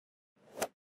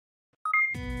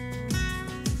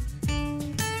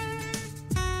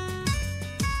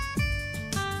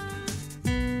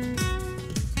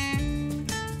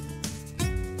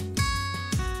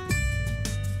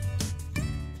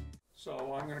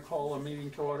to call a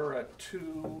meeting to order at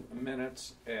 2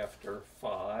 minutes after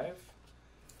 5.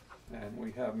 And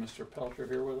we have Mr. Pelcher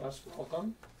here with us.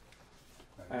 Welcome.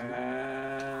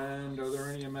 And are there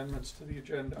any amendments to the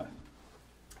agenda?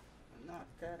 Not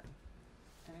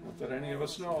that any of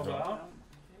us know about.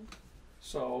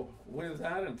 So with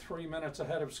that, and 3 minutes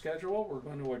ahead of schedule, we're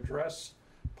going to address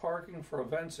parking for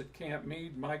events at Camp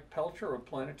Meade. Mike Pelcher of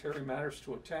Planetary Matters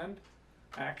to attend.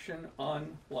 Action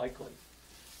unlikely.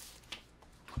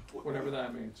 Whatever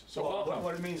that means. So well,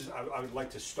 what it means is I would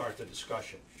like to start the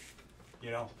discussion,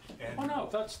 you know? And oh no,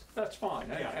 that's fine.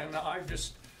 Yeah. And I've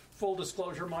just, full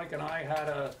disclosure, Mike and I had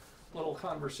a little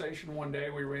conversation one day.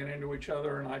 We ran into each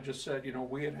other and I just said, you know,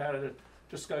 we had a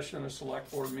discussion in a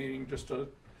select board meeting, just a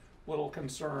little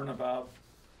concern about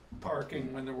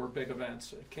parking when there were big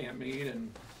events at Camp Meade,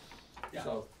 and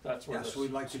so that's where so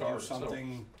we'd like to do started,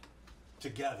 something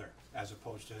together as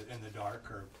opposed to in the dark,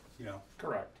 or, you know.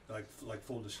 Correct. Like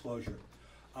full disclosure.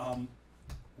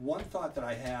 One thought that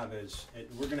I have is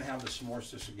we're going to have the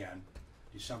s'mores again,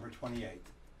 December 28th,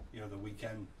 you know, the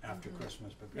weekend after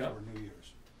Christmas, but before New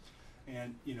Year's.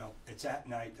 And, you know, it's at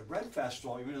night. The Bread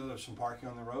Festival, even though there's some parking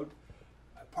on the road,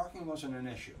 parking wasn't an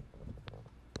issue.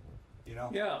 You know?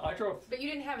 Yeah, I drove. But you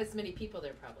didn't have as many people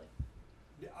there, probably.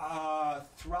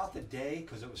 Throughout the day,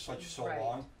 because it was so Right.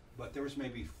 long, but there was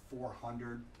maybe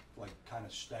 400, like, kind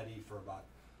of steady for about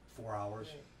 4 hours.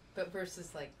 Right. But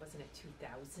versus, like, wasn't it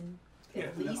 2,000 Yeah,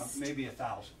 at least? Maybe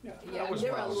 1,000. Yeah, Yeah, that was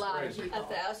there were when I a was lot crazy. of people.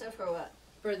 1,000 for what?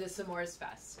 For the S'mores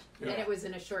Fest. Yeah. And it was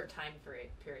in a short time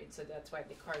period, so that's why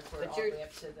the cars were But all the you're- way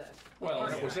up to the... Well,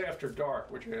 and it was after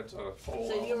dark, which adds a whole.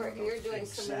 So you're element of- doing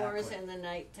s'mores Exactly. in the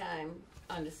nighttime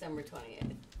on December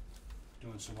 28th.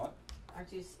 Doing some what?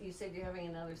 Aren't you? You said you're having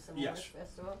another s'mores Yes.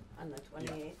 festival on the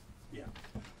 28th. Yeah.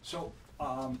 So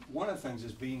one of the things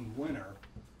is, being winter,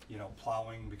 you know,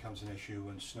 plowing becomes an issue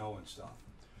and snow and stuff.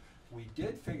 We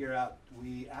did figure out,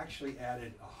 we actually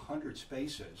added 100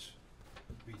 spaces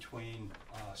between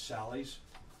Sally's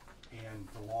and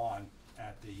the lawn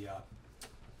at the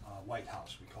White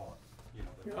House, we call it. You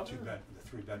know, the Yeah. the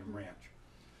 3-bedroom ranch.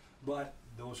 But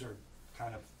those are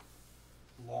kind of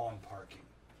lawn parking,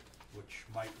 which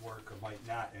might work or might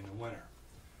not in the winter.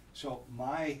 So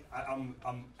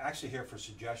I'm actually here for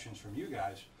suggestions from you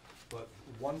guys, but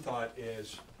one thought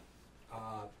is,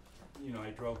 you know, I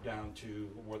drove down to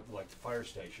like the fire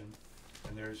station,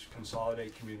 and there's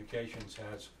Consolidate Communications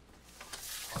has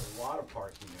a lot of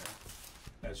parking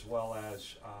there, as well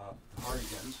as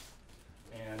Hardigan's,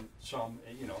 and some,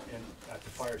 you know, at the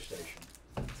fire station.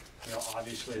 You know,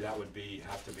 obviously that would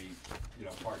have to be, you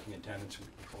know, parking attendants and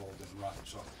controlled and run.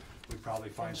 So we'd probably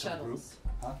find some group. Shuttles.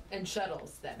 And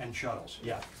shuttles, then. And shuttles,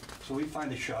 yeah. So we'd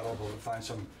find a shuttle, but we'd find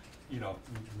some, you know,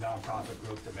 nonprofit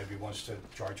group that maybe wants to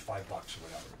charge $5 or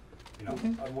whatever. You know,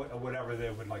 or whatever they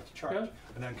would like to charge,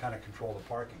 and then kind of control the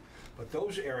parking. But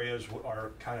those areas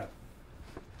are kind of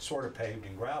sort of paved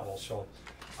in gravel, so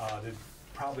they're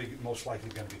probably most likely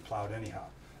going to be plowed anyhow,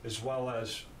 as well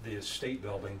as the estate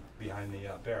building behind the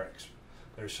barracks.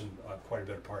 There's some quite a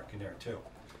bit of parking there too.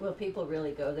 Will people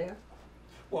really go there?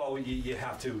 Well, you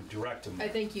have to direct them. I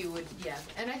think you would, yeah.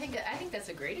 And I think that's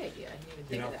a great idea. I didn't even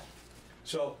think of that.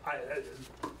 So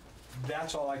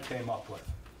that's all I came up with.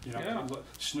 You know,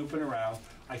 snooping around.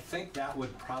 I think that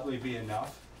would probably be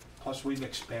enough. Plus, we've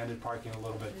expanded parking a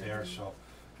little bit there. So,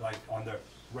 like on the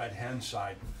Red Hen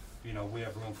side, you know, we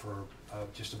have room for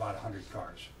just about 100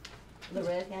 cars. The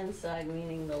red hand side,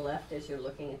 meaning the left as you're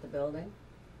looking at the building?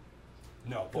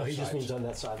 No, both No, he just sides. means on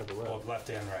that side of the road. Both left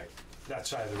and right. That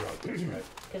side of the road, that's right.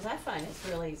 Because I find it's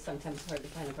really sometimes hard to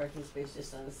find a parking space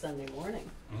just on a Sunday morning.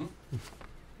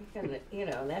 You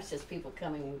know, that's just people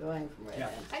coming and going from Red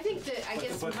Hand. I think that, I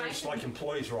guess But there's like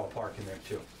employees are all parking there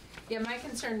too. Yeah, my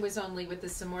concern was only with the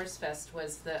S'mores Fest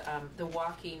was the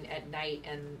walking at night,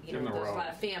 and you know, there's a lot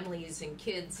of families and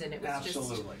kids, and it was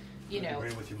Absolutely. just, you know. I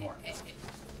agree with you more.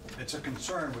 It's a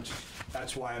concern, which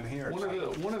that's why I'm here.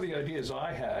 One of the ideas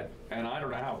I had, and I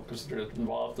don't know how, because it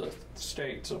involved the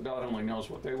state, so God only knows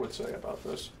what they would say about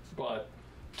this, but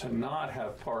to not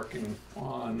have parking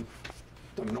on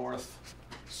the north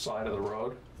side of the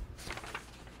road.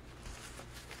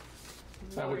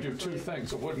 That would do two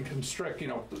things. It wouldn't constrict, you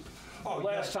know.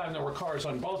 Last time there were cars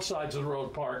on both sides of the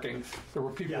road parking. There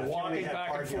were people walking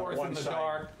back and forth in the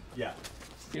dark. Yeah.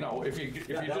 You know, if you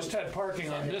just had parking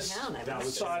on this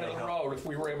side of the road, if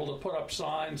we were able to put up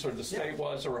signs, or the state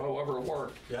was, or however it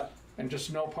worked, and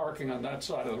just no parking on that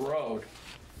side of the road,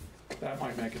 that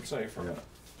might make it safer. Yeah.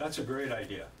 That's a great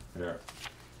idea. Yeah.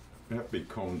 It have to be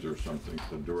cones or something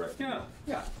to direct. Yeah.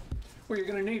 Well, you're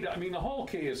gonna need, I mean, the whole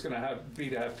key is gonna be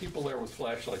to have people there with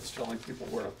flashlights telling people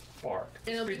where to park.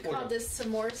 And it'll be People called are- the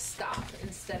s'more stop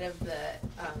instead of the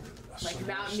like s'more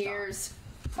Mountaineers.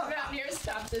 Mountaineers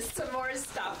stop, the s'more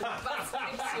stop. The bus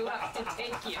picks you up to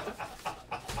take you.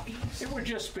 It would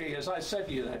just be, as I said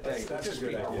to you that day, it would That's a just be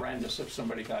good idea. horrendous if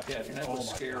somebody got hit, and it Oh was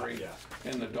my scary God,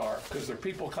 in the dark, because there are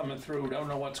people coming through, don't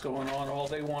know what's going on, all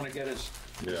they want to get is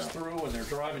Yeah. through, and they're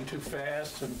driving too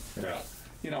fast, and, Yeah.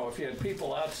 you know, if you had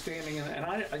people out standing, and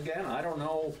I don't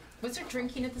know Was there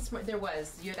drinking at this? There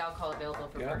was. You had alcohol available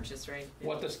for Yeah. purchase, right?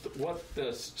 what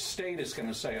the state is going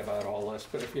to say about all this,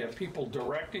 but if you have people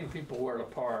directing people where to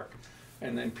park,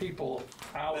 and then people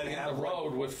out Then in the have one-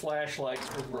 road with flashlights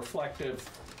with reflective,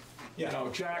 you Yeah. know,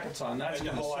 jackets on, that's And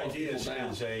the going to whole slow idea people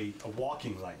is down. a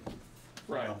walking lane.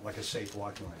 You Right, know, like a safe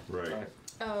walking lane. Right. right.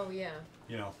 Oh yeah.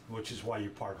 You know, which is why you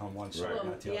park on one side, Right. Well,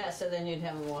 not the other. yeah, so then you'd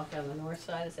have them walk down the north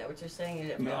side, is that what you're saying?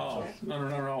 You'd have No, them-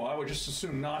 no. I would just as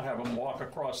soon not have them walk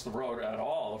across the road at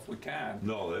all if we can.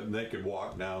 No, they could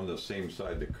walk down the same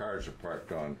side the cars are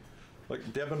parked on.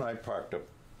 Like Deb and I parked up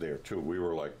there too. We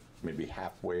were like maybe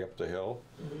halfway up the hill.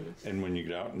 And when you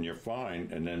get out and you're fine,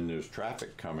 and then there's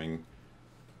traffic coming,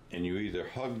 and you either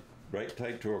hug right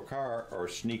tight to a car or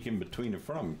sneak in between and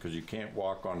from them because you can't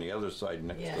walk on the other side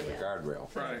next Yeah, to the yeah.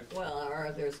 guardrail. Right. Well,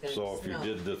 or there's gonna be So if you snow.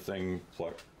 did the thing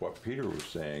like what Peter was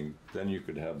saying, then you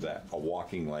could have that, a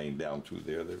walking lane down through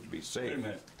there that would be Wait a safe.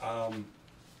 minute,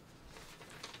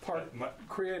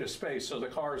 Create a space so the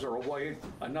cars are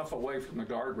enough away from the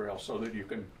guardrail so that you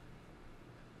can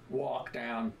walk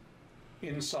down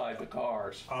inside the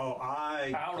cars.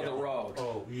 out of the road.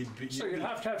 Oh, So you'd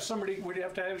have to have somebody, you'd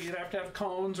have to have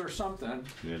cones or something.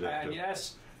 You'd have And to-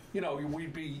 yes, you know, you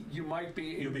might be.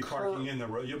 You'll be parking in the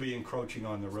road, you'll be encroaching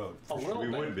on the road. A little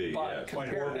We bit, would be, yeah. but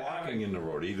compared Or to walking having, in the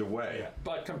road, either way. Yeah.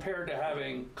 but compared to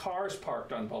having cars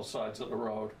parked on both sides of the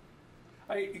road,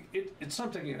 it's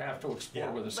something you'd have to explore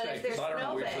Yeah. with the But state, if there's because I don't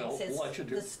know if snowbanks, they'll let you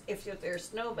do. if there's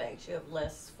snowbanks, you have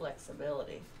less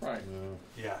flexibility. Right,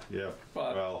 Yeah, Yeah,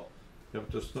 But- well, yep,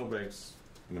 the snowbanks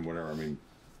in the winter, I mean,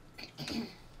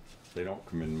 they don't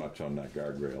come in much on that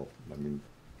guardrail. I mean,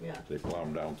 Yeah. they plow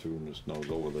them down too and the snow's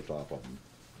over the top of them.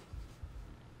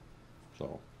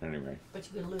 So, anyway, But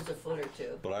you could lose a foot or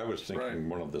two. but I was Right. thinking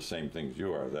one of the same things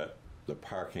you are, that the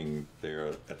parking there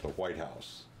at the White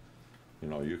House, you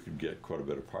know, you could get quite a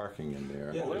bit of parking in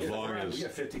there. yeah, As long we as,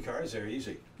 get 50 cars there,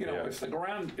 easy. you know, Yeah. if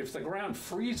the ground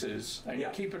freezes and you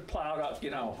Yeah. keep it plowed up, you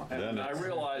know, Then and I it's-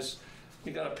 realize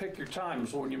you gotta pick your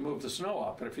times when you move the snow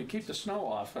up, but if you keep the snow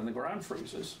off and the ground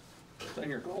freezes,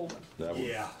 then you're golden. that would,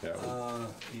 Yeah, that would,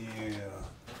 yeah,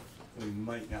 we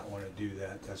might not want to do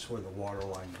that. That's where the water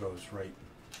line goes, right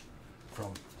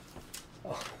from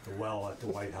the well at the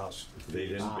White House. they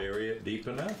didn't bury it deep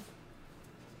enough?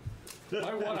 You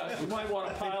might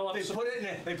wanna pile up They some. put it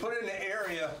in the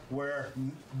area where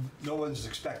no one's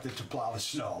expected to plow the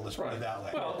snow, let's put Right. it that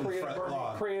way. Well, In create a front berm,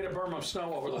 lawn. create a berm of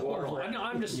snow over the water line.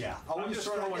 I'm just, Yeah. I'm just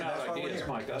throwing out ideas,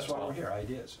 Mike, That's that's why all. we're here,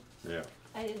 ideas. Yeah.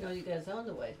 I didn't know you guys owned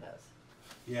the White House.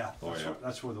 Yeah, Oh, yeah.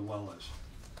 that's where the well is.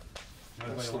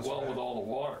 Nobody That's the wants well that. with all the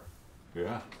water.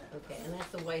 Yeah. Okay, and that's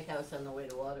the White House on the way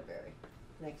to Waterbury,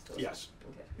 next to it. Yes.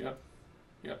 Okay. Yep,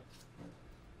 yep,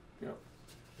 yep.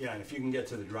 Yeah, and if you can get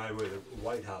to the driveway of the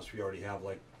White House, we already have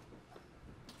like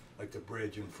the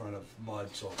bridge in front of mud,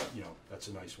 so, you know, that's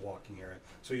a nice walking area.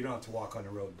 So you don't have to walk on the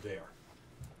road there.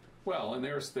 Well, and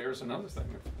there's another thing.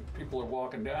 If people are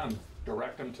walking down,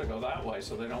 direct them to go that way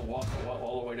so they don't walk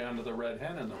all the way down to the Red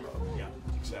Hen in the road. Yeah,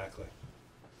 exactly.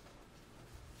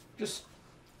 Just,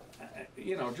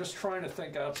 you know, just trying to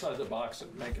think outside the box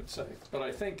and make it safe. But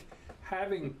I think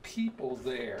having people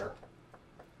there,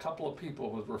 a couple of people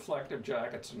with reflective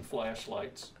jackets and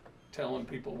flashlights, telling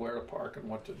people where to park and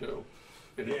what to do,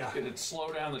 Yeah. it'd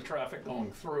slow down the traffic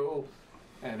going through,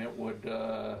 and it would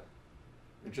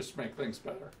it'd just make things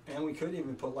better. And we could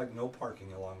even put like no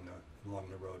parking along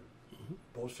the road,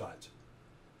 both sides,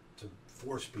 to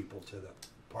force people to the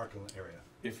parking area.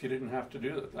 If you didn't have to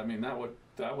do that, I mean, that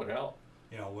would help.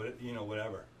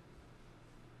 Whatever.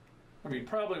 I mean,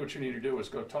 probably what you need to do is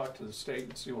go talk to the state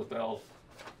and see what they'll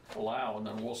allow, and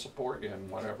then we'll support you in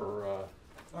whatever All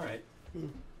right.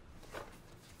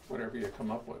 whatever you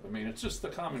come up with. I mean, it's just the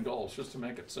common goal, it's just to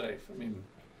make it safe. I mean,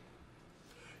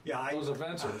 Yeah, those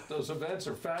events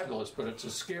are fabulous, but it's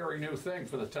a scary new thing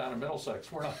for the town of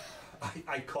Middlesex. We're not.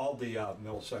 I called the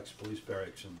Middlesex Police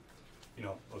Barracks and, you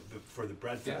know, for the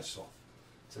bread Yeah. festival.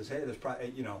 It says, hey, there's probably,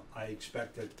 you know, I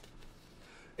expect that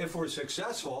if we're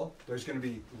successful, there's going to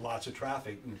be lots of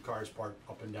traffic and cars parked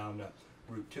up and down the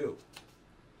Route 2.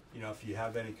 You know, if you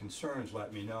have any concerns,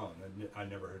 let me know. And I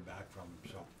never heard back from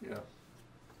them, so. Yeah.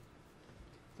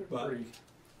 They're But pretty, they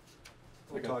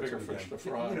We'll got talk to bigger them fish again. to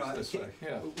fry, You know, as they say,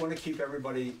 yeah. we want to keep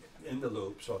everybody in the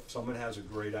loop, so if someone has a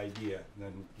great idea,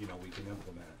 then, you know, we can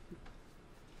implement it.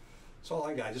 That's all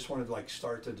I got. I just wanted to like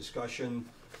start the discussion,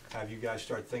 have you guys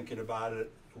start thinking about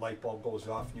it, light bulb goes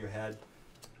off in your head,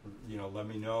 you know, let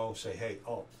me know, say, hey,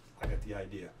 oh, I got the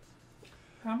idea.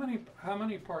 How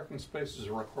many parking spaces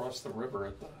are across the river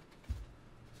at the,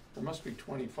 there must be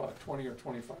 20 or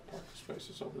 25 parking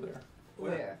spaces over there.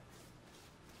 Where?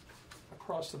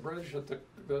 Across the bridge at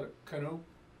the canoe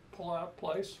pull-out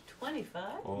place? 25?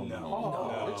 Oh, No,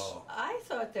 Oh, no. it's- I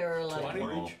thought there were like,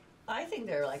 20? I think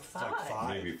there were like like 5. five.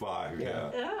 Maybe 5, Yeah.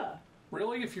 yeah. Yeah,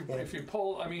 Really? If you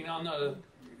pull, I mean,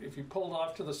 if you pulled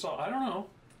off to the side, I don't know.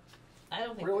 I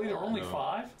don't think Really, there there are were. only No.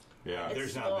 5? Yeah. It's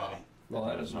There's not small. many. Well,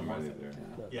 that isn't Not worth many it.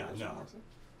 there. Yeah, that isn't no. worth it.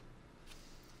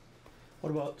 What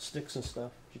about sticks and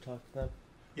stuff? Did you talk to them?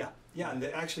 Yeah, and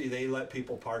actually they let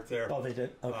people park there. Oh, they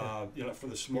did? Okay. You know, for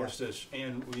the s'mores dish,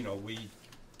 and, you know, we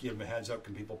give them a heads up,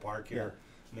 can people park here?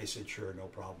 And they said, sure, no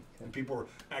problem. And people were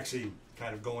actually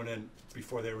kind of going in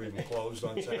before they were even closed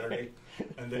on Saturday.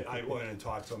 And I went in and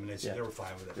talked to them, and they said Yeah. they were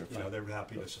fine with They're it. You know, fine. they were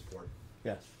happy to support,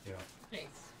 Yeah. you know, Nice.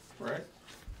 Right?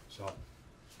 so.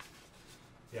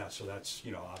 Yeah, so that's,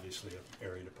 you know, obviously an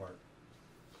area to park.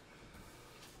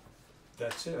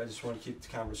 That's it. I just want to keep the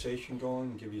conversation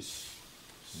going and give you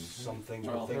some things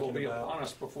we're Well, it'll thinking be about. upon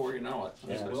us before you know it.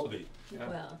 as It they will say. be. Yeah.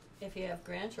 Well, if you have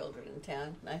grandchildren in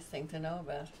town, nice thing to know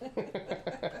about.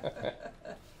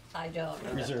 I don't.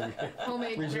 Reserve.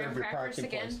 Homemade graham Reserve your crackers parking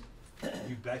again. place.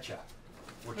 You betcha.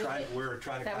 We're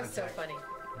trying to That was so contact funny.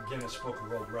 Guinness Book of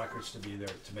World Records to be there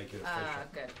to make it Ah,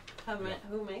 official. good.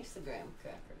 Who makes the graham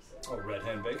crackers? Oh, Red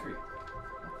Hen Bakery.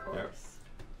 Of Yep. course.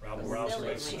 Rabble Silly Rouser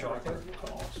makes the me. chocolate,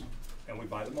 Calls. and we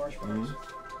buy the marshmallows.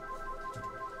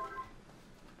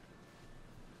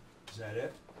 Is that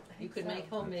it? You could make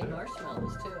homemade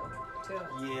marshmallows too.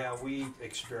 Yeah, we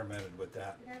experimented with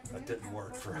that. That didn't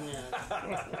work for us. Yeah.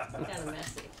 Kind of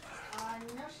messy.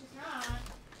 No, she's not.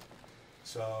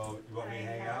 So, you want me to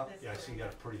hang out? Yeah, I see you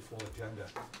got a pretty full agenda.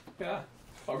 Yeah.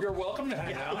 Oh, you're welcome to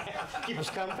hang out. Keep us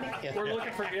company? Yeah.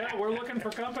 We're looking for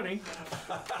company.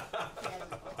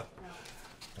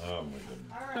 Oh, my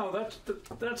goodness.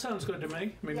 No, that sounds good to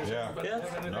me. I mean, does Yeah. anybody have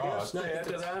anything No, else to add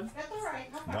to that? That's all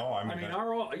right, no problem. No, I mean,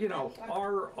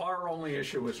 our only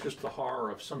issue is just the horror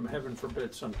of some, heaven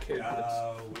forbid, some kid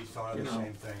that's, We thought of You the know.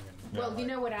 same thing. And Well, you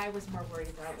know what I was more worried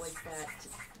about was that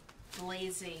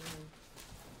blazing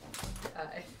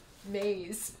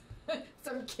maze.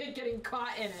 Some kid getting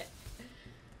caught in it.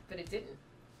 But it didn't.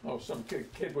 oh, some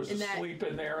kid was In that- asleep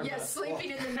in there. And Yes,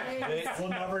 sleeping in the maze. we'll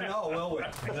never know, will we?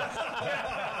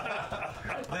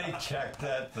 They checked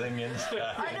that thing inside.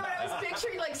 I know what I was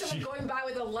picturing, like someone going by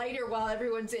with a lighter while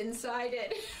everyone's inside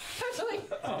it. I was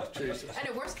like, Oh, Jesus. I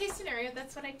know, worst case scenario,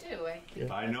 that's what I do.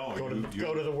 I know. Go to- you-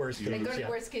 go to the worst you- I go to Yeah.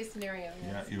 worst case scenario.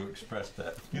 Yeah, you expressed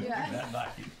that Yeah. that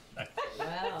night.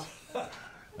 Wow.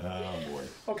 Oh, boy.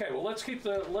 Okay, well, let's keep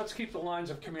the lines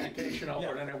of communication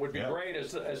open, and it would be Yeah. great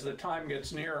as the time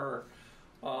gets nearer,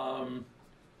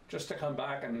 just to come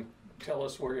back and tell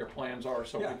us where your plans are,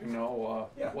 so Yeah. we can know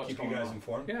Yeah, what's keep going you guys on.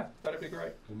 informed. Yeah, that'd be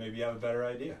great. Well, maybe you have a better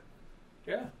idea.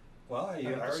 Yeah. Well, I at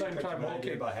the already same picked time, an we'll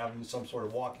idea keep- about having some sort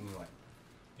of walking lane.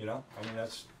 You know, I mean,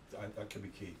 that could be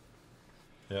key.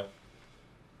 Yeah.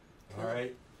 All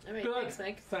right. All right, Good. thanks,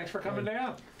 Mike. Thanks for coming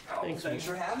down. Thanks, Thanks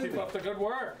for having Keep me. up the good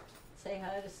work. Say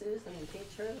hi to Susan and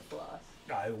teach her to floss.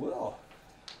 I will.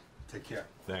 Take care.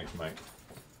 Thanks, Mike.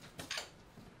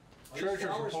 Treasurer's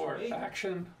flowers for report, me?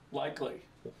 action likely.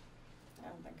 I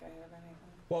don't think I have anything.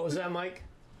 What was that, Mike?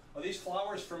 Are these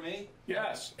flowers for me?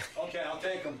 Yes. Okay, I'll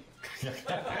take them.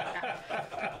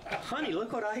 Honey,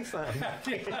 look what I found.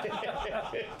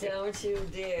 Don't you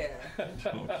dare.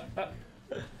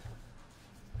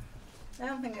 I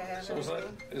don't think I have So anything.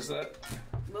 is that,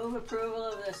 Move approval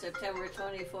of the September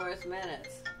 24th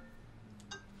minutes.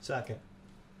 Second.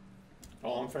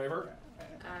 all in favor?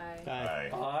 I Aye.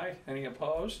 Aye. Any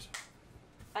opposed?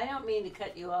 I don't mean to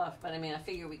cut you off, but I mean, I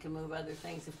figure we can move other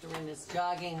things if Dorinda's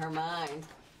jogging her mind.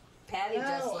 Patty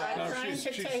just No, left. No, I'm trying she's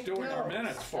to take doing our notes.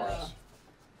 minutes for us.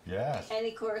 Yes.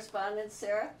 Any correspondence,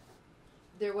 Sarah?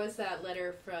 there was that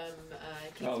letter from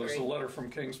Oh, there's a Kingsbury. letter from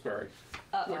Kingsbury.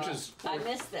 Uh-oh. which is- I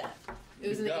missed that. It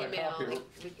was in You've the got a email. copy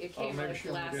of It Oh, came maybe like she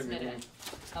only last gave me minute.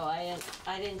 Oh,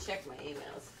 I didn't check my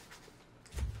emails.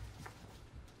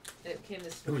 It came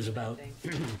this It was morning, about- I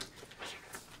think.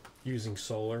 Using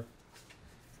solar.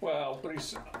 Well, but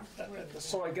he's,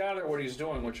 so I gather what he's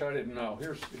doing, which I didn't know.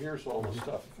 Here's all the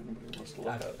stuff, if anybody wants to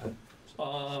look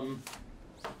at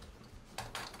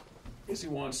it. Is he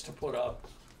wants to put up,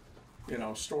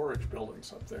 storage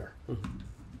buildings up there.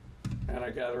 and I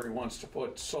gather he wants to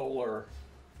put solar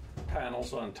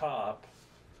panels on top,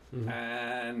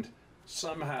 and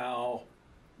somehow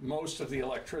most of the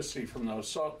electricity from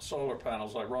those solar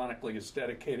panels, ironically, is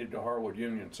dedicated to Harwood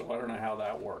Union. So I don't know how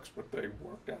that works, but they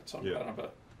worked out some Yeah. kind of a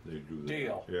They do that.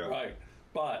 deal, Yeah. right?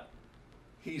 But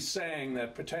he's saying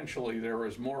that potentially there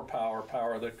is more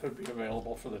power that could be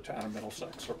available for the town of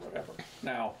Middlesex or whatever.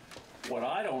 Now, what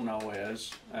I don't know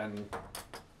is, and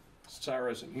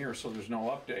Sarah isn't here, so there's no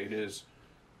update, is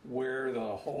where the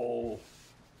whole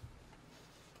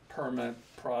permit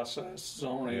process,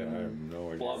 zoning, Yeah, I have no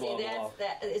idea. blah, blah, See,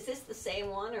 blah. is this the same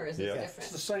one or is this Yeah. It's the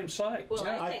different? same site. Well,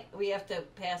 Yeah. I think we have to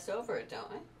pass over it, don't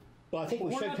we? Well, I think we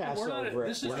We're should not- pass we're not- over it.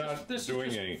 This is We're just, not this is doing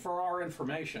just any- for our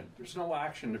information. There's no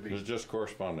action to be. There's just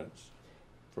correspondence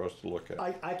for us to look at.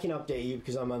 I can update you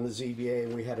because I'm on the ZBA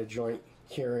and we had a joint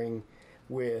hearing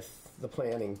with the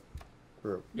planning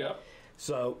group. Yep.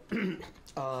 So, it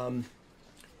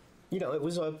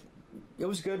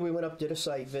was good. We went up, did a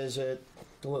site visit,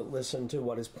 listened to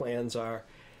what his plans are.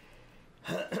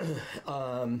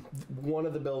 One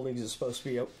of the buildings is supposed to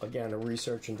be, again, a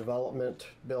research and development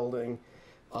building,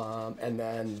 and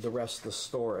then the rest of the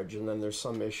storage. And then there's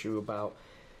some issue about,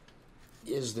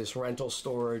 is this rental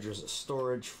storage, or is it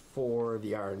storage for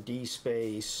the R&D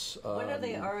space? What are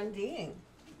they R&Ding?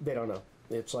 They don't know.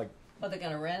 It's like Oh, they're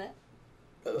gonna rent it?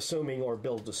 assuming or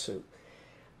build to suit.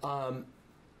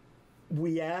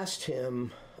 We asked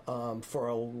him for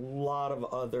a lot of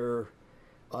other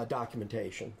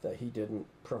documentation that he didn't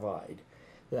provide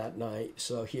that night.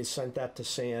 So he has sent that to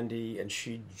Sandy, and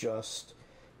she just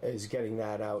is getting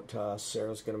that out to us.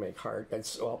 Sarah's going to make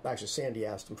actually, Sandy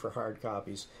asked him for hard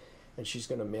copies, and she's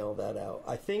going to mail that out.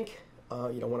 I think,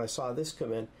 when I saw this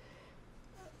come in,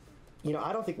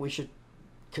 I don't think we should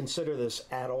consider this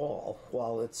at all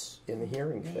while it's in the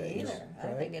hearing Me phase. either. I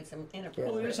right? think it's Well,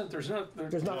 inappropriate. it isn't. There's nothing,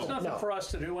 nothing no. for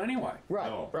us to do anyway. Right,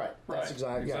 No. right. That's Right,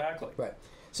 exactly. yeah, exactly. right.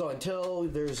 So until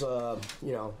there's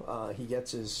he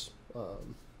gets his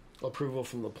approval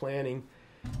from the planning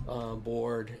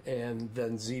board, and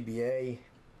then ZBA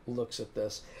looks at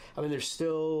this. I mean, there's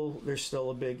still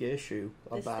a big issue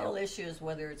There's about still issues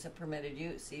whether it's a permitted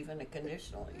use, even a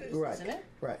conditional use, right, isn't it?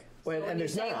 right. So Well, when and you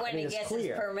there's say not. I when mean, he it's gets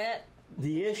clear. his permit,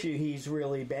 The issue he's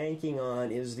really banking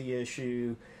on is the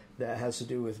issue that has to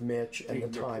do with Mitch and the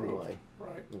Deemed approved. timeline.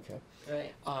 Right.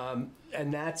 Okay. right?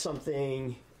 And that's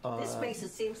something. This makes it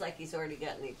seems like he's already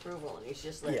gotten the approval and he's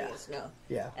just letting Yeah. us know.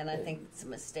 Yeah. And I think it's a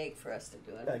mistake for us to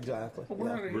do it. Exactly. Well, we're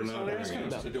yeah. not, We're he's not not asking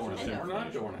doing us to do anything. anything. We're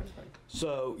not doing anything.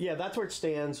 So yeah, that's where it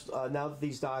stands. Now that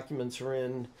these documents are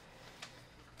in,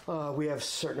 we have a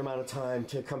certain amount of time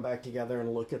to come back together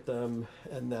and look at them,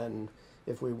 and then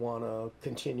if we want to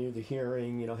continue the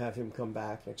hearing, have him come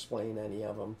back and explain any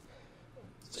of them.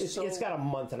 It's got a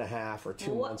month and a half or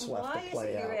 2 months left Why to is play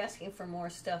it you're out. asking for more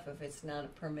stuff if it's not a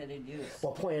permitted use?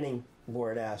 Well, planning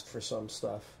board asked for some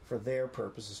stuff for their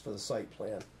purposes for the site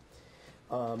plan.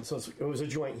 So it was a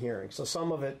joint hearing. So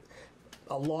some of it,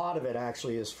 a lot of it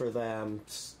actually is for them.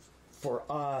 For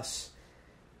us,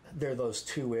 there are those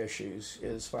two issues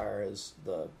as far as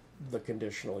the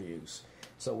conditional use.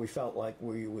 So we felt like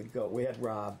we would go. We had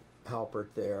Rob Halpert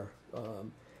there,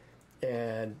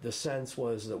 and the sense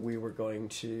was that we were going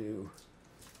to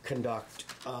conduct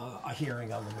a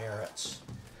hearing on the merits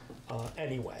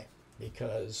anyway,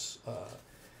 because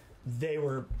they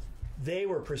were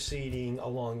proceeding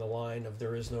along the line of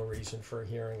there is no reason for a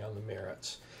hearing on the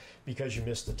merits because you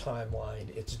missed the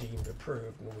timeline. It's deemed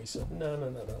approved, and we said no.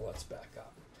 Let's back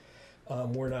up.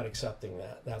 We're not accepting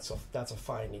that. That's a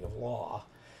finding of law.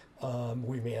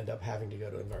 We may end up having to go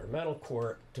to environmental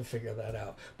court to figure that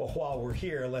out. But while we're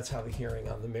here, let's have a hearing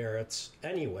on the merits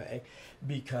anyway,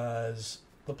 because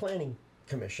the planning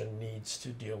commission needs to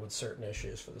deal with certain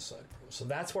issues for the site approval. So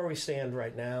that's where we stand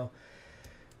right now.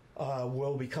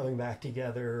 We'll be coming back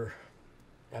together,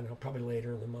 I don't know, probably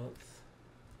later in the month.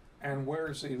 And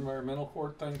where's the environmental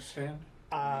court thing stand?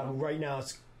 Right now,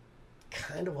 it's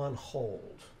kind of on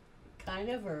hold. Kind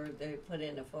of, or they put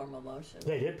in a formal motion?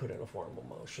 They did put in a formal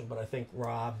motion, but I think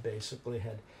Rob basically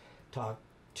had talked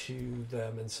to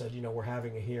them and said, we're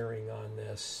having a hearing on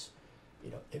this.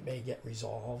 It may get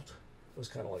resolved. It was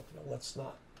kind of like, let's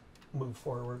not move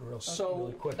forward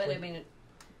really quickly. But I mean,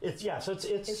 it's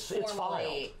filed.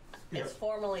 formally, Yeah. it's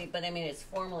formally, but I mean, it's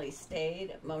formally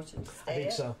stayed. Motion to stay. I think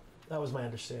it? so. That was my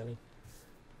understanding.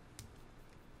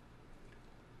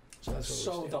 So that's where we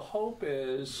So stand. the hope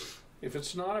is, if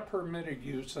it's not a permitted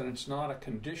use, then it's not a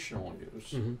conditional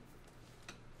use. Mhm.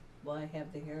 Why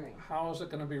have the hearing? How is it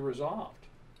going to be resolved?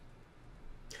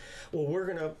 Well, we're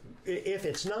gonna, if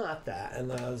it's not that, and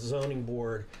the zoning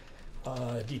board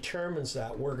determines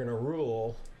that, we're going to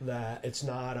rule that it's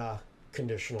not a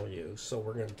conditional use, so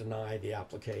we're going to deny the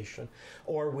application.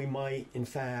 Or we might, in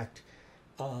fact,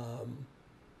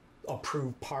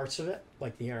 approve parts of it,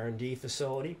 like the R&D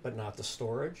facility, but not the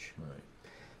storage. Right.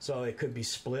 So it could be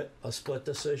a split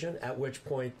decision, at which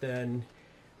point then,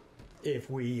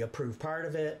 if we approve part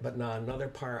of it, but not another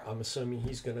part, I'm assuming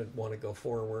he's going to want to go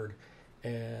forward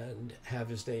and have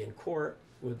his day in court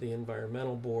with the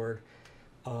environmental board.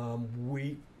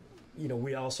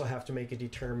 We also have to make a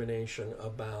determination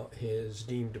about his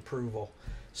deemed approval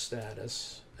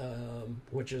status,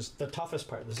 which is the toughest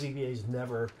part. The ZBA's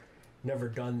never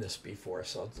done this before,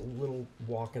 so it's a little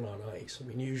walking on ice. I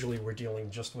mean, usually we're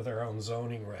dealing just with our own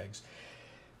zoning regs.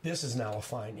 This is now a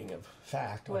finding of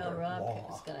fact Well, under Rob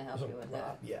law. is gonna help you with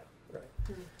that. Yeah, right.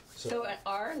 So an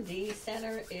R&D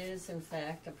center is in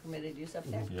fact a permitted use up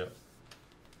there? Yeah.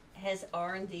 Has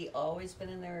R&D always been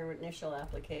in their initial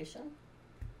application?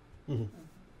 Mhm.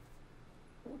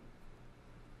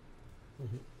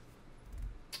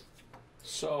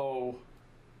 So,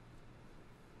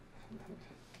 I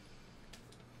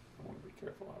want to be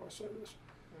careful how I say this.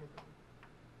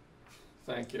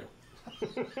 Thank you.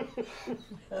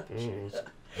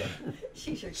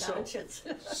 She's your So- conscience.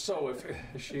 So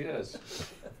if she is,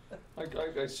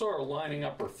 I saw her lining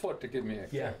up her foot to give me a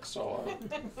Yeah. kick. So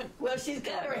Well, she's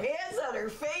got her hands on her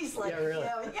face like, Yeah, really.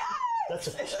 yeah.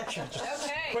 That's just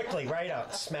Okay. quickly, right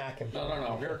out, smack him.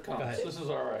 no. Here it Go comes. ahead. This is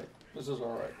all right. This is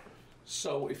all right.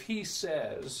 So if he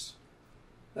says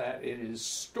that it is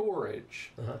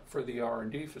storage Uh-huh. for the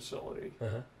R&D facility,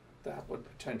 Uh-huh. that would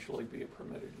potentially be a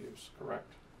permitted use,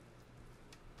 correct?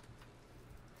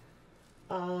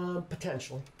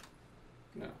 Potentially.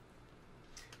 Yeah.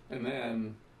 And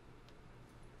then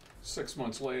 6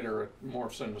 months later, it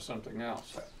morphs into something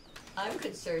else. I'm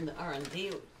concerned the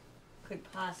R&D could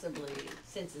possibly,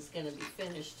 since it's gonna be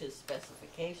finished to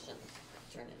specifications,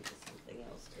 turn into something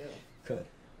else too. Could.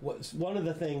 One of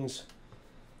the things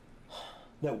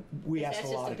that we asked That's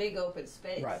a just lot a of big open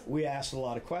space. right, we asked a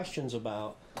lot of questions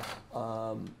about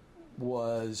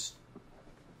was,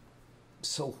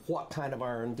 so what kind of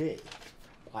R&D?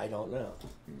 I don't know.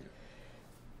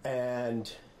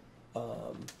 And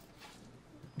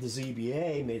the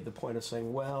ZBA made the point of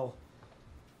saying, well,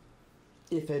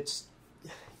 if it's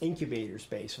incubator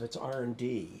space, if it's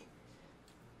R&D,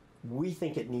 we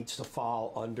think it needs to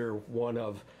fall under one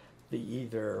of the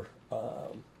either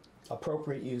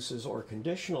appropriate uses or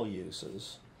conditional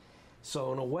uses.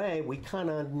 So in a way, we kind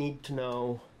of need to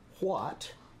know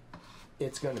what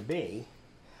it's going to be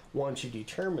once you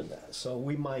determine that. So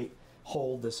we might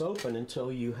hold this open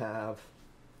until you have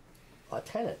a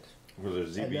tenant. Well, the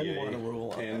And then want to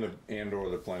rule ZBA on and or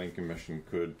the planning commission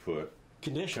could put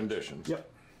Conditions. conditions. Yep.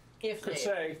 If Could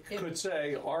they,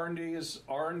 say R&D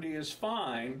is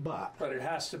fine, But- it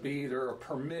has to be either a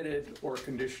permitted or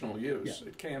conditional use. Yeah.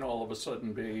 It can't all of a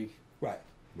sudden be Right.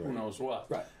 who knows what.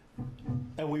 Right.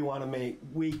 And we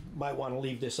might want to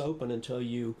leave this open until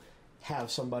you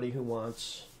have somebody who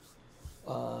wants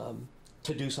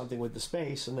to do something with the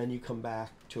space, and then you come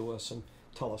back to us and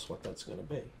tell us what that's going to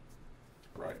be.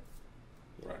 Right.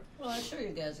 well, I'm sure you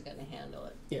guys are gonna handle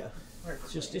it Yeah.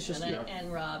 perfectly. it's just, and, yeah.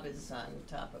 and Rob is on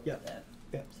top of Yeah. that,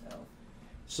 Yeah. so.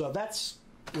 So that's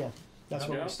where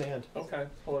Yeah. we stand. Okay.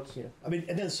 Well, let's. Yeah. I mean,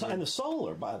 and then and the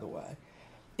solar, by the way,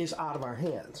 is out of our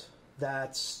hands.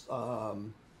 That's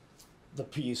the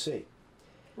PUC.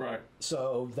 Right.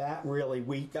 So that really,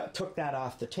 took that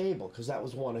off the table because that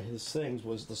was one of his things,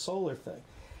 was the solar thing.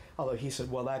 Although he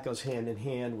said, well, that goes hand in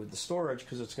hand with the storage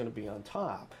because it's going to be on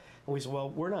top. And we said, well,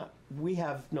 we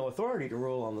have no authority to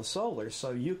rule on the solar,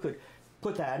 so you could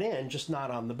put that in, just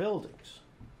not on the buildings.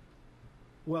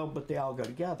 Well, but they all go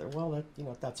together. Well,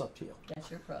 that's up to you. That's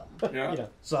your problem. Yeah.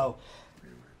 So,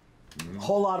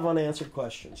 whole lot of unanswered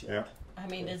questions. Yeah. I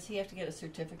mean, does he have to get a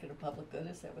certificate of public good?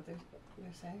 Is that what they're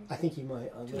saying? I think he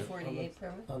might on the 248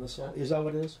 permit? on the solar. Is that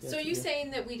what it is? So are you saying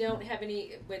that we don't have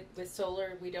any, with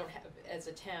solar, we don't have, as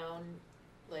a town,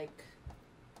 like,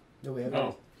 No, we have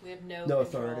No. we have no No control,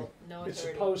 authority. no It's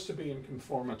authority? supposed to be in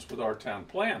conformance with our town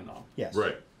plan, though. Yes.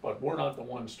 Right. But we're not the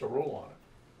ones to rule on it.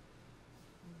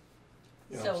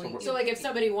 So we're- So like if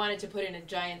somebody wanted to put in a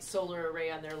giant solar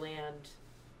array on their land,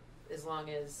 as long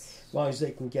as, As long as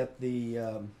they can get the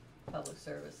Public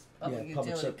service, public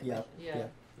public utility yeah, commission.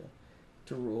 Yeah.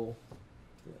 to rule.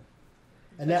 Yeah.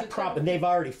 But And you that and they've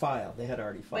already filed. They had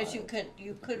already filed. But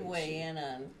you could weigh in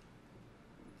on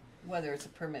whether it's a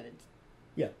permitted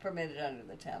under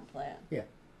the town plan. Yeah.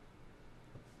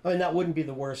 I mean, that wouldn't be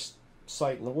the worst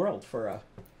site in the world for a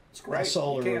It's great.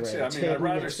 solar You can't see. array. I It's mean, I'd hidden,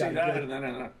 rather it's see got that good-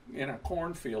 than in a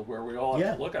cornfield where we all have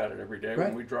Yeah. to look at it every day Right.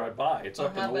 when we drive by. It's Or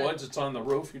up in how the about- woods. It's on the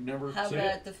roof. You'd never How see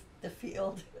about it. the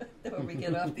field where we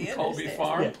get off the Colby interstate?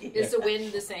 Farm? Yeah. Is the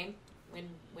wind the same?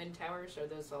 Wind towers, are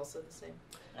those also the same?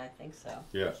 I think so.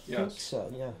 Yes. I think Yes.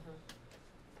 so, yeah.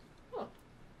 Huh.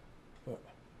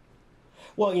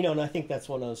 Well, and I think that's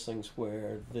one of those things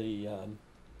where the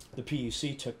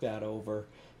PUC took that over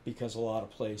because a lot of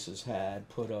places had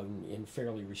put them in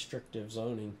fairly restrictive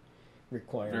zoning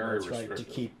requirements, right, to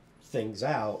restrictive. keep things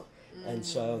out. And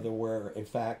so there were, in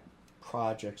fact,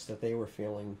 projects that they were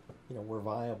feeling, were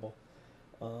viable.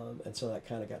 And so that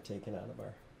kind of got taken out of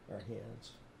our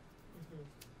hands.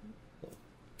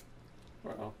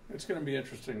 Well, it's going to be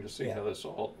interesting to see Yeah. how this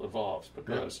all evolves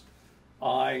because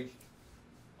I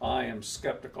am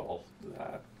skeptical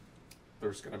that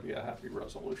there's going to be a happy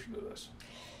resolution to this.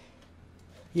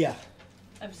 Yeah.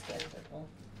 I'm skeptical.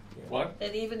 What?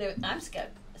 That even if I'm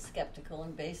skeptical,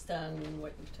 and based on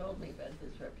what you've told me about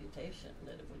his reputation,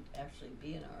 that it would actually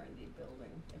be an R&D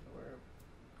building if it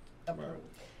were approved.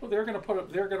 Well, they're going to put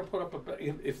up. They're going to put up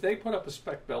if they put up a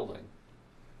spec building,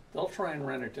 they'll try and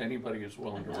rent it to anybody who's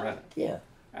willing to rent it. Yeah.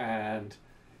 And,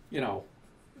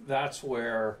 that's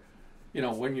where,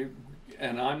 when you,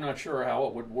 and I'm not sure how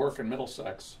it would work in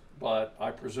Middlesex, but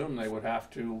I presume they would have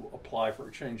to apply for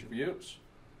a change of use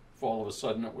if all of a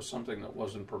sudden it was something that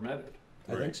wasn't permitted.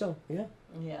 I think so, yeah.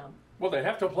 Yeah. Well, they'd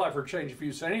have to apply for a change of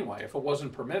use anyway. If it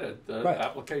wasn't permitted, the Right.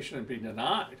 application would be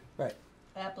denied Right.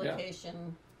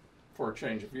 Application. for a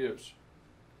change of use.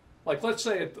 Like, let's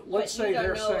say But you don't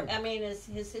they're know. saying, I mean, has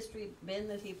his history been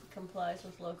that he complies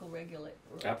with local regulate?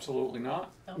 absolutely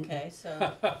not. Okay, so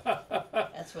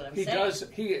that's what I'm He saying. does.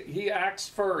 He acts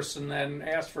first and then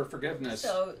asks for forgiveness.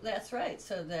 So that's right.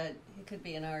 So that it could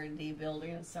be an R&D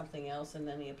building and something else, and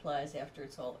then he applies after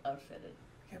it's all outfitted.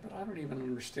 Yeah, but I don't even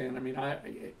understand. I mean,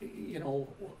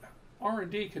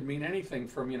 R&D could mean anything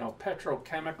from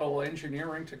petrochemical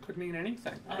engineering to could mean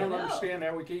anything. I don't know. understand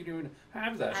how we can even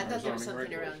have that. I in our thought there was zoning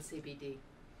something around regulations. CBD.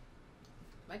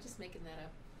 Am I just making that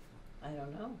up? I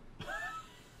don't know.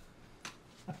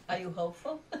 Are you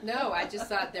hopeful? No, I just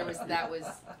thought there.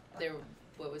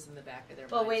 What was in the back of their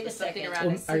Well, minds wait a was something second. around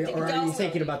Well, a CBD. are you Don't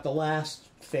thinking worry. about the last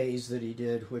phase that he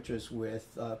did, which was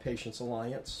with Patients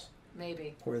Alliance,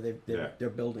 Maybe. where Yeah. they're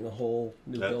building a whole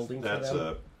new building for That's them?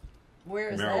 a Where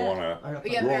is marijuana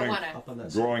Yeah, growing, marijuana. Up on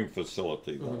that growing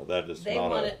facility, though. That is that? They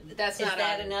not want a. it. That's is not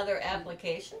that on- another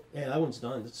application? Yeah, that one's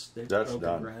done. They've That's broken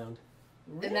done. ground.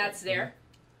 And that's there?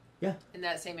 Yeah. In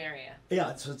that same area?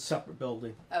 Yeah, it's a separate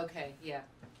building. Okay, yeah.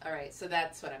 All right, so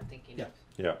that's what I'm thinking Yeah. of.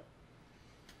 Yeah.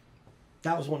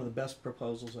 That was one of the best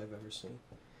proposals I've ever seen.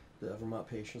 The Vermont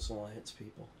Patients Alliance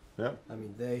people. Yeah. I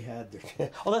mean, they had their.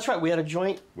 Oh, that's right. We had a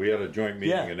joint. We had a joint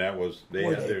meeting, Yeah. and that was they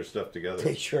Boy, had their stuff together.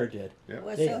 They sure did. Yeah.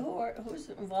 Well, Yeah. so who's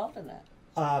involved in that?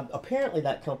 Apparently,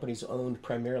 that company's owned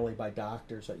primarily by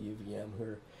doctors at UVM who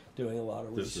are doing a lot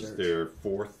of This research. is their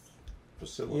fourth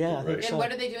facility, Yeah, I think right? so. And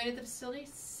what are they doing at the facility?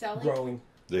 Selling? growing,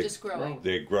 They, Just growing.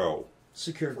 They grow.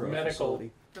 secure growth Medical.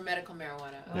 facility. For medical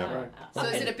marijuana. Yeah. Oh. Right. So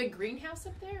is it a big greenhouse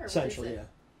up there? Or Essentially, what is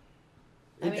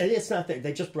yeah. it? I mean- It's not there.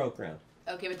 They just broke ground.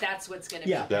 Okay, but that's what's going to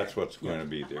Yeah. be there. That's what's going to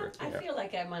be there. I Yeah. feel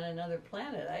like I'm on another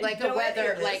planet. I Like know a weather, any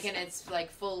of like, this. and it's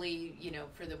like fully,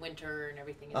 for the winter and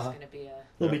everything, it's Uh-huh. going to be a.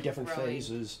 There'll be Yeah. different Growing.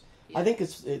 phases. Yeah. I think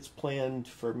it's planned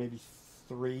for maybe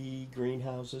 3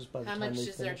 greenhouses by the How time much they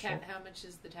is their finish it. how much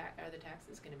is are the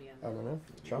taxes going to be on I that? don't know.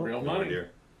 John? Real No money. idea.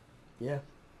 Yeah,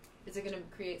 Is it going to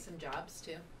create some jobs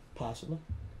too? possibly.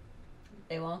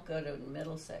 They won't go to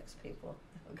Middlesex people.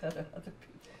 They'll go to other people.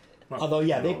 Well, Although,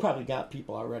 yeah, they no. probably got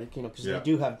people already, because Yeah. they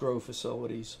do have grow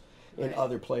facilities in Right.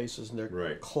 other places, and they're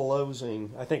Right.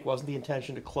 closing. I think wasn't the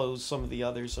intention to close some of the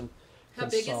others and How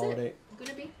big is consolidate. it going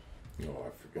to be? No, I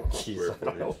forgot the Jeez, square I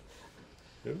don't know. footage.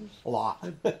 It was A lot.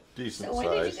 decent So when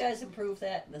did you size. guys approve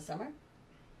that in the summer?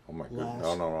 Oh my goodness!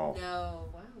 Last- No. No, a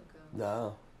while ago.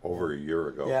 No. Over a year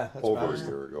ago. Yeah, that's over about a it.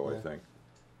 year ago, I Yeah. think.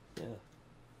 Yeah.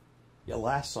 Yeah,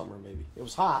 last summer maybe. It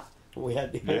was hot. We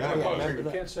had. Yeah, I it was. remember You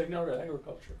that. can't say no to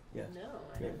agriculture. Yeah. No, I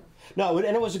Yeah. don't know. No,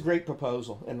 and it was a great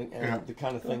proposal, and Yeah. the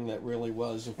kind of thing that really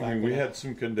was. In fact, I mean, we had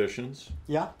some conditions,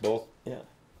 Yeah. both. Yeah,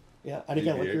 yeah, and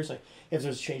again, like you EVA. were saying, if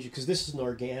there's a change, because this is an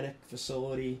organic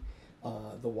facility,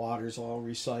 the water's all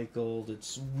recycled.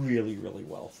 It's really, really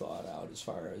well thought out as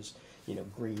far as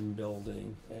green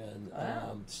building and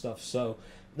Wow. stuff. So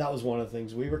that was one of the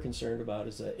things we were concerned about,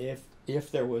 is that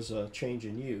if there was a change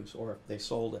in use, or if they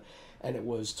sold it, and it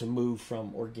was to move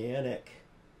from organic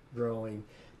growing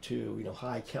to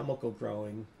high chemical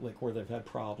growing, like where they've had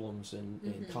problems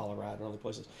in Colorado and other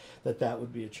places, that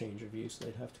would be a change of use.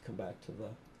 They'd have to come back to the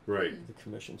Right. the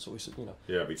commission. So we said, you know,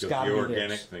 Yeah, because the gotta be organic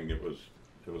this. thing, it was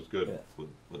good Yeah.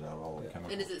 without all the Yeah.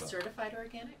 chemicals. And is it certified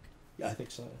organic? yeah, I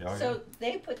think so. Oh, So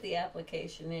they put the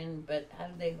application in, but how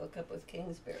did they hook up with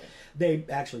Kingsbury? They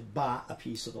actually bought a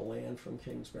piece of the land from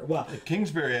Kingsbury. Well,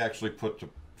 Kingsbury actually put the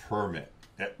permit,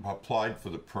 applied for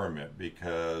the permit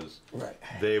because right.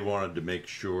 they wanted to make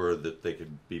sure that they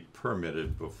could be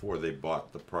permitted before they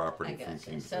bought the I property from got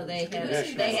you. Kingsbury. So they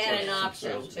Conditional had an purchase.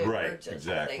 option to Right, purchase.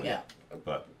 exactly. They got,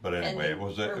 But anyway, And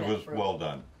it the permit was for- well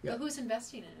done. Yeah. But who's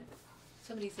investing in it?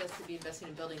 Somebody has to be investing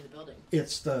in building the building.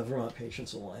 It's the Vermont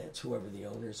Patients Alliance, whoever the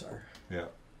owners are. Yeah.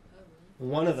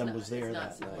 One of them It's was not- there it's not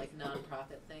that some night. like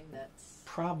nonprofit thing that's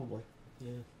Probably,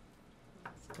 yeah.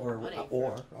 or money.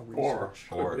 Or a Or, research.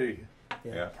 Or- could be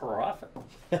Yeah. profit.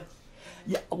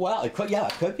 Yeah, well, it could. Yeah,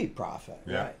 it could be profit.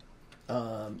 Yeah.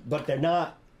 Right. But they're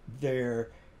not.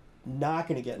 They're not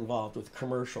going to get involved with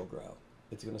commercial grow.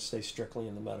 It's going to stay strictly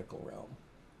in the medical realm.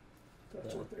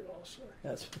 That's what they all say.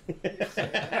 That's.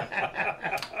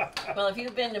 well, if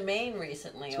you've been to Maine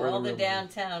recently, It's where all the the real money-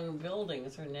 downtown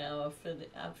buildings are now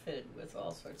outfitted with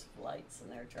all sorts of lights, and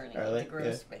they're turning Are into they? grow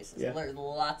Yeah. spaces. Yeah. There's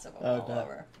lots of them Oh, all that.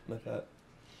 over. Like that.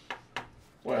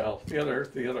 Well, the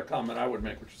other comment I would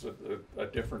make, which is a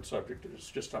different subject, is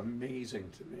just amazing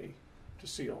to me to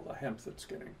see all the hemp that's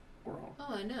getting grown.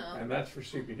 Oh, I know. And that's for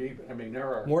CBD, but I mean,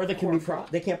 there are More that can be.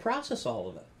 They can't process all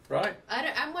of it. right?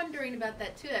 I'm wondering about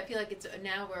that too. I feel like it's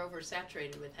now we're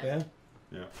oversaturated with hemp.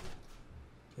 Yeah. Yeah.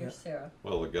 Here's Sarah.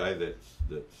 Well, the guy that's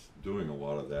doing a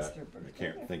lot of that, Mr. I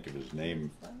can't think of his name,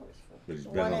 Flowers for- but he's The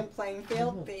been one on. in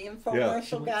Plainfield, the Yeah.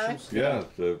 infomercial guy. Yeah,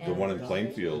 the And one in the-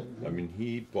 Plainfield. I mean,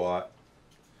 he bought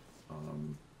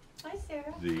Hi,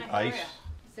 Sarah. the Hi, how are ice. ya?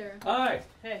 Sarah. Hi,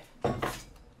 Hey, We're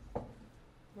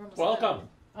almost welcome. done.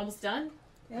 almost done?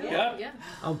 Yep.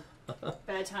 Yeah.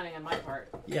 Bad timing on my part.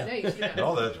 Yeah. No, you should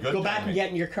No, that's good. Go back and timing. get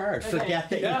in your card. Okay. Forget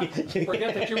that. Yeah, You,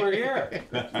 forget that you were here.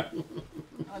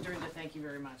 Audrina, thank you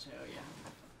very much. Oh,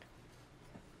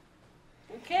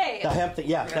 yeah. Okay. The hemp thing.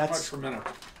 Yeah, Not much that's. per minute.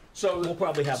 So, We'll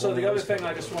probably have so one the of other those thing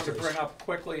I couple just of wanted to days. bring up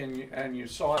quickly, and you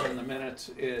saw it in the minutes,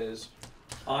 is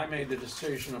I made the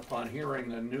decision upon hearing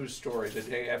the news story the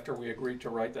day after we agreed to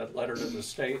write that letter to the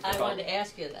state I about wanted to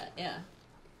ask you that. Yeah.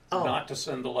 Oh. not to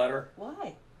send the letter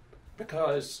Why?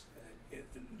 because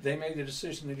they made the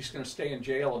decision that he's going to stay in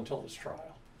jail until his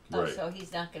trial. Oh, Right. so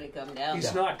he's not going to come down.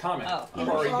 He's there. not coming. Oh.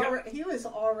 He was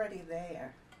already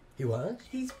there. He was.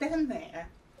 He's been there.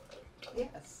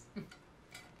 Yes.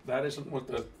 That isn't what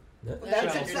the That's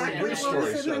Channel exactly 3 what news story was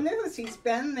in the said. news. He's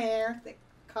been there. The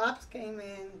cops came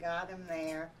in, got him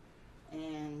there,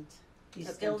 and He's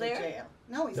took still him to there? jail.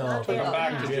 No, he's No, not took took there. him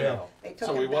back now. to jail. They took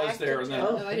So him he was back to there, and then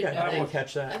jail. No, I didn't know I that. didn't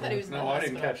catch that. I thought he was in the no, I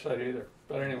didn't hospital. catch that either.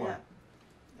 But anyway,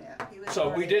 Yeah. Yeah, he was so we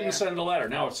already didn't there. send the letter.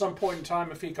 Now, at some point in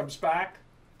time, if he comes back,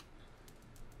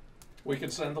 we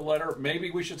could send the letter. Maybe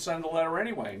we should send the letter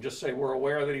anyway and just say we're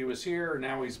aware that he was here,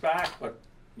 now he's back, but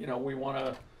you know we want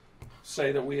to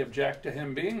say that we object to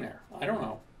him being there. I don't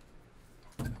know.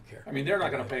 care. I mean, they're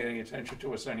not going to pay any attention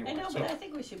to us anyway. I know, so. but I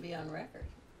think we should be on record.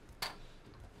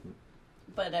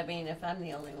 But I mean, if I'm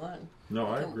the only one. No,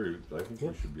 I agree. I think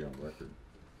we should be on record.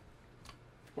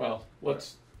 Well,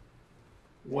 let's.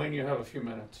 When you have a few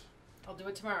minutes, I'll do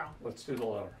it tomorrow. let's do the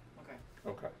letter. Okay.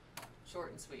 Okay.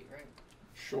 Short and sweet, right?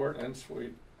 Short and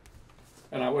sweet.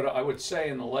 And I would say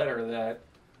in the letter that,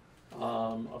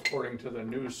 according to the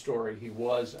news story, he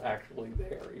was actually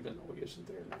there, even though he isn't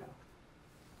there now.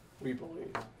 We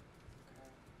believe.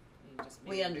 You just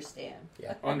We made- understand.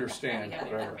 Yeah. Understand, Yeah,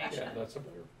 whatever. Yeah, information. that's a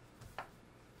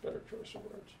better choice of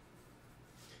words.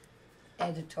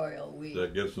 Editorial we.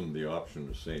 That gives them the option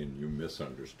of saying you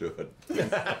misunderstood.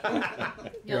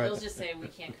 Yeah, Right. they'll just say we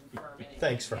can't confirm anything.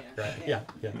 Thanks for Yeah. right. Yeah,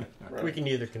 yeah. Right. We can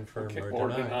either confirm Okay, or or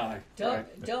deny. deny.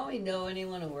 Don't we know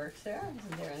anyone who works there?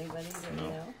 Isn't there anybody that we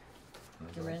know?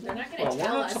 Dorinda? They're not going Well, to we're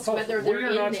tell not us supposed. whether We they're are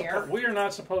in not. there. We are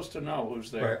not supposed to know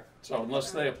who's there. Right. So unless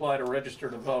they apply to register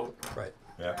to vote, Right.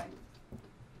 Yeah.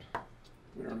 Right.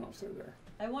 we don't know if they're there.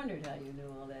 I wondered how you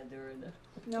knew all that, Dorinda.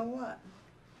 Know what?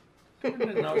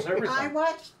 Dorinda knows everything. I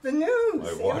watched the news.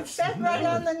 I It watched said the right news.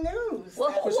 on the news. Well,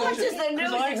 That who was watches it. the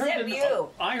news I heard except you?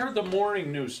 I heard the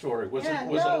morning news story. Was Yeah, it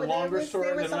was no, it a longer there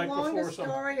story was the night a longer before?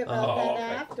 Something? story about Oh, that okay.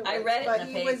 afterwards. I read it but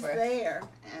in the he was paper. there,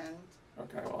 and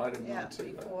Okay, well I didn't yeah, see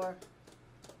that. before,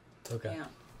 Okay. yeah,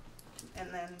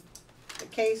 and then the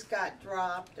case got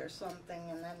dropped or something,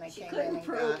 and then they She came in couldn't and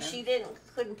got prove. him. She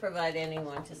couldn't provide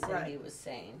anyone to say Right. he was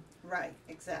sane. Right,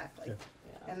 exactly. Yeah.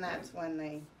 Yeah. And that's when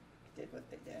they did what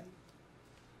they did.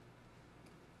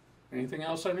 Anything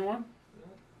else, anyone?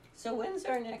 So when's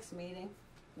our next meeting?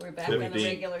 We're back on the 15th.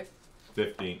 regular.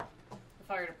 15. The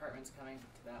fire department's coming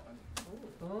to that one.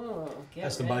 Oh, get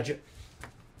That's the ready. budget.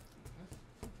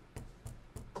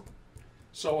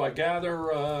 So I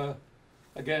gather,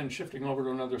 again, shifting over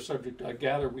to another subject, I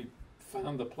gather we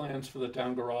found the plans for the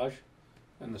town garage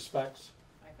and the specs.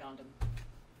 I found them.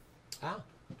 Ah,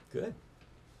 good.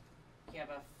 You have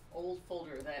a old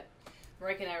folder that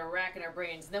Marek and I were racking our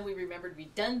brains, and then we remembered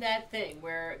we'd done that thing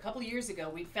where a couple years ago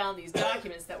we found these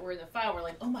documents that were in the file. We're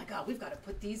like, oh my god, we've got to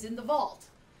put these in the vault.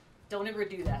 Don't ever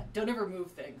do that. Don't ever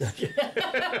move things.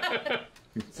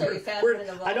 So you found them in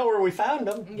the vault? I know where we found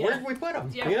them. Yeah. Where did we put them?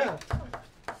 Yeah.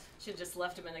 Should have just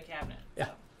left them in the cabinet. Yeah.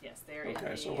 So, yes, they're in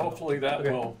Okay, the so hopefully that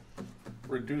Okay. will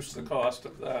reduce the cost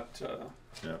of that,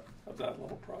 Yeah. of that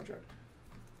little project.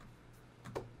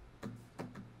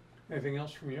 Anything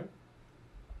else from you?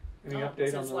 Any No, update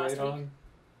on since the last radon week.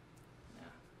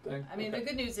 thing? I mean, Okay. the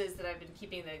good news is that I've been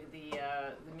keeping the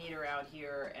meter out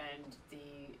here, and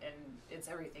it's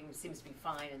everything seems to be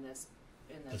fine in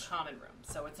the common room.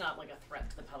 So it's not like a threat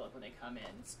to the public when they come in.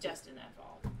 It's just in that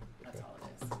vault. That's all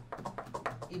it is.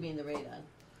 You mean the radon?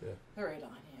 The radon,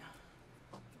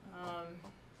 yeah.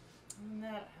 And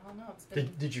that I don't know. It's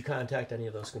been. Did you contact any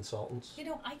of those consultants? You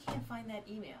know, I can't find that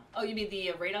email. Oh, you mean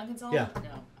the radon consultant? Yeah. No,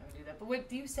 I would do that. But what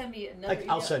do you send me another? I'll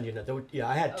email? send you another. Yeah,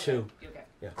 I had Okay. two. Okay.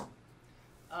 Yeah.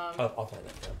 I'll find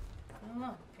that. Yeah. I don't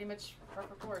know. Pretty much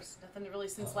proper course. Nothing really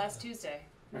since last Tuesday.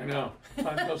 I know.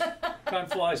 Time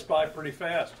flies by pretty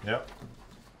fast. Yep.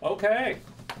 Okay.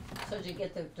 So did you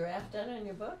get the draft done on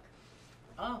your book?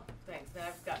 Oh, thanks. Then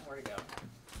I've got more to go.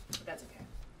 But that's okay.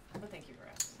 But thank you for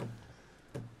asking.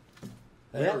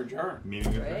 We're adjourned. Meeting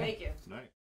adjourned. Great. Thank you.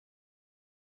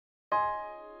 Night.